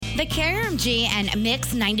The KRMG and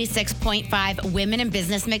Mix 96.5 Women in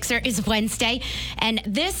Business Mixer is Wednesday. And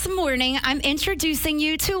this morning, I'm introducing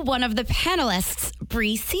you to one of the panelists,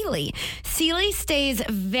 Bri Seeley. Seeley stays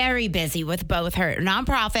very busy with both her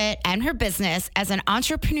nonprofit and her business as an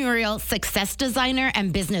entrepreneurial success designer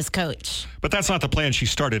and business coach. But that's not the plan she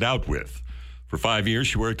started out with. For 5 years,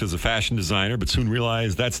 she worked as a fashion designer, but soon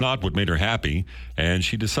realized that's not what made her happy, and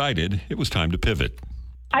she decided it was time to pivot.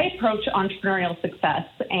 I approach entrepreneurial success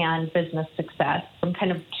and business success from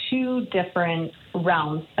kind of two different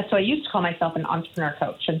realms. So I used to call myself an entrepreneur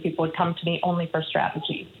coach, and people would come to me only for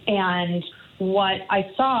strategy. And what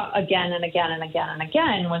I saw again and again and again and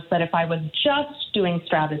again was that if I was just doing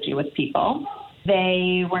strategy with people,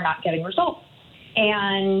 they were not getting results.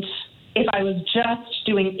 And if I was just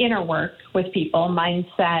doing inner work with people,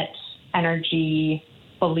 mindset, energy,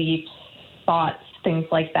 beliefs, thoughts, things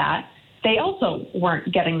like that, they also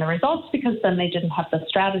weren't getting the results because then they didn't have the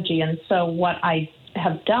strategy. And so what I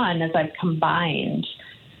have done is I've combined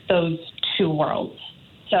those two worlds.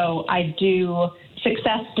 So I do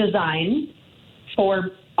success design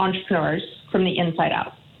for entrepreneurs from the inside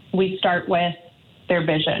out. We start with their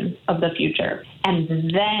vision of the future, and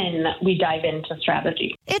then we dive into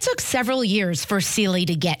strategy. It took several years for Seeley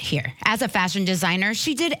to get here. As a fashion designer,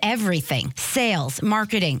 she did everything: sales,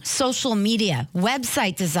 marketing, social media,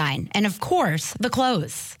 website design, and of course, the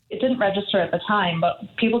clothes. It didn't register at the time,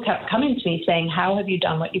 but people kept coming to me saying, "How have you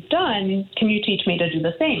done what you've done? Can you teach me to do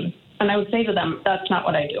the same?" And I would say to them, that's not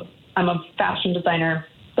what I do. I'm a fashion designer.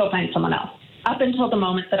 Go find someone else. Up until the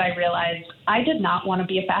moment that I realized I did not want to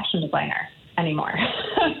be a fashion designer anymore.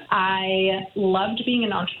 I loved being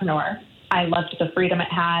an entrepreneur. I loved the freedom it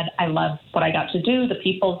had. I loved what I got to do, the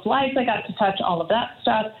people's lives I got to touch, all of that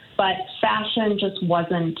stuff. But fashion just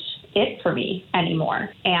wasn't it for me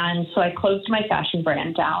anymore. And so I closed my fashion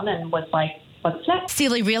brand down and was like, what's next?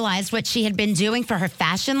 Seeley realized what she had been doing for her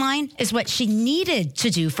fashion line is what she needed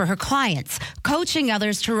to do for her clients, coaching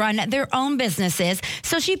others to run their own businesses.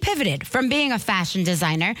 So she pivoted from being a fashion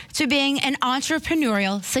designer to being an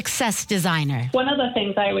entrepreneurial success designer. One of the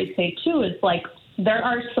things I always say, too, is like, there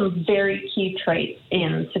are some very key traits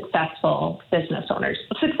in successful business owners,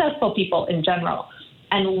 successful people in general.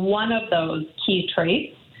 And one of those key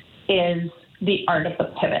traits is the art of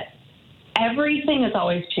the pivot. Everything is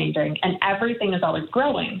always changing and everything is always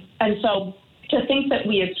growing. And so to think that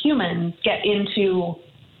we as humans get into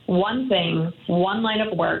one thing, one line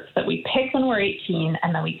of work that we pick when we're 18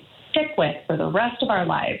 and that we stick with for the rest of our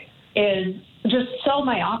lives is just so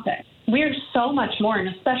myopic. We're so much more, and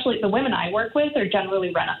especially the women I work with are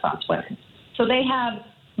generally Renaissance women. So they have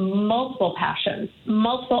multiple passions,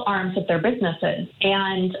 multiple arms of their businesses.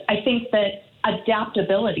 And I think that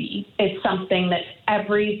adaptability is something that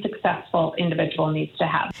every successful individual needs to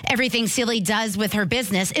have. Everything Seeley does with her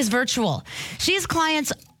business is virtual. She has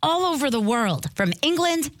clients all over the world, from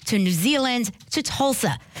England to New Zealand to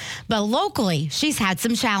Tulsa. But locally, she's had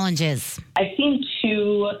some challenges. I've seen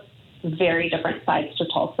two very different sides to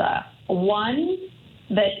Tulsa. One,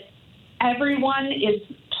 that everyone is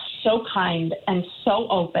so kind and so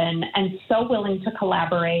open and so willing to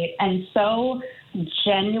collaborate and so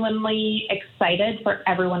genuinely excited for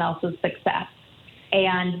everyone else's success.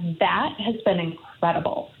 And that has been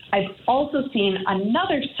incredible. I've also seen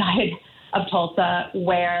another side of Tulsa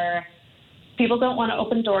where people don't want to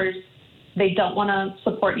open doors. They don't want to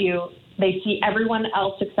support you. They see everyone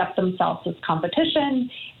else except themselves as competition.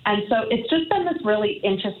 And so it's just been this really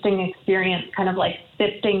interesting experience, kind of like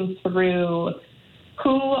sifting through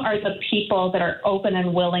who are the people that are open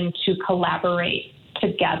and willing to collaborate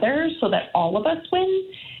together so that all of us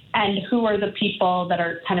win, and who are the people that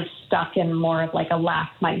are kind of stuck in more of like a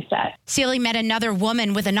lack mindset. Seeley met another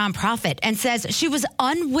woman with a nonprofit and says she was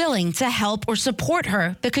unwilling to help or support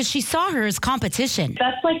her because she saw her as competition.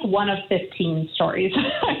 That's like one of 15 stories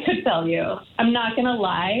I could tell you. I'm not going to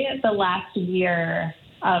lie, the last year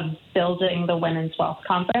of building the Women's Wealth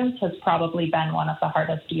Conference has probably been one of the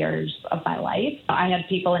hardest years of my life. I had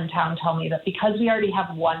people in town tell me that because we already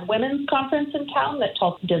have one women's conference in town, that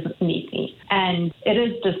Tulsa doesn't need me. And it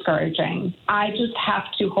is discouraging. I just have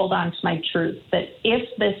to hold on to my truth that if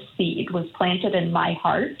this seed was planted in my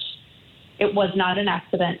heart, it was not an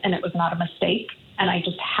accident and it was not a mistake. And I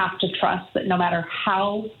just have to trust that no matter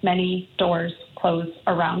how many doors close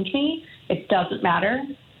around me, it doesn't matter,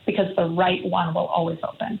 because the right one will always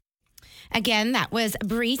open. Again, that was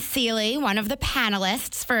Bri Seeley, one of the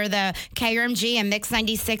panelists for the KRMG and Mix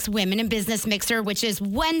 96 Women in Business Mixer, which is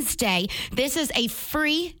Wednesday. This is a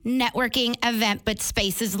free networking event, but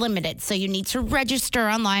space is limited. So you need to register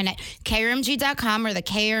online at krmg.com or the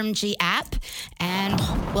KRMG app, and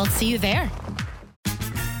we'll see you there.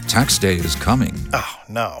 Tax day is coming. Oh,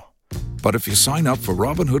 no. But if you sign up for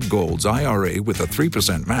Robinhood Gold's IRA with a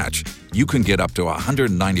 3% match, you can get up to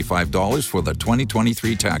 $195 for the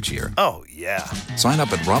 2023 tax year. Oh, yeah. Sign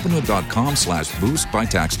up at Robinhood.com/boost by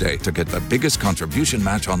tax day to get the biggest contribution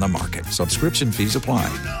match on the market. Subscription fees apply.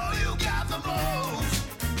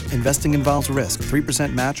 Investing involves risk.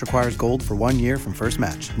 3% match requires gold for 1 year from first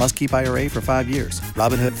match. Must keep IRA for 5 years.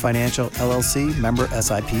 Robinhood Financial, LLC, member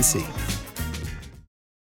SIPC.